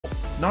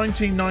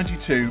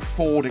1992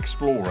 Ford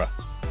Explorer.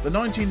 The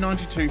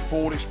 1992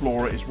 Ford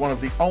Explorer is one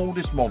of the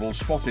oldest models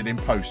spotted in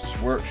Post's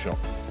workshop.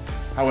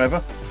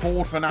 However,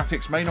 Ford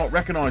fanatics may not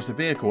recognise the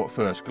vehicle at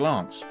first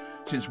glance,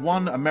 since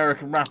one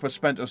American rapper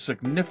spent a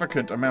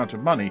significant amount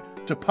of money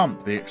to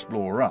pump the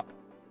Explorer up.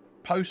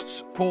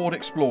 Post's Ford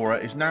Explorer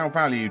is now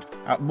valued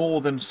at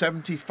more than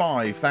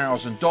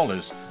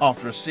 $75,000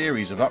 after a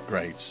series of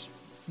upgrades.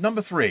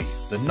 Number 3.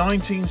 The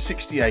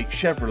 1968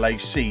 Chevrolet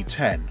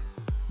C10.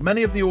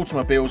 Many of the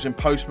automobiles in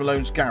Post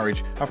Malone's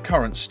garage have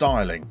current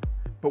styling,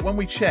 but when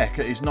we check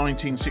at his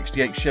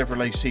 1968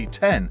 Chevrolet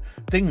C10,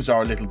 things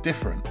are a little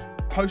different.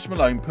 Post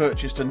Malone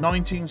purchased a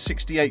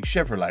 1968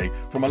 Chevrolet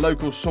from a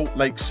local Salt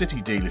Lake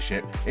City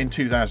dealership in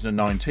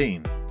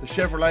 2019. The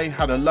Chevrolet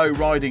had a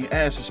low-riding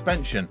air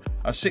suspension,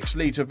 a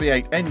 6-litre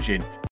V8 engine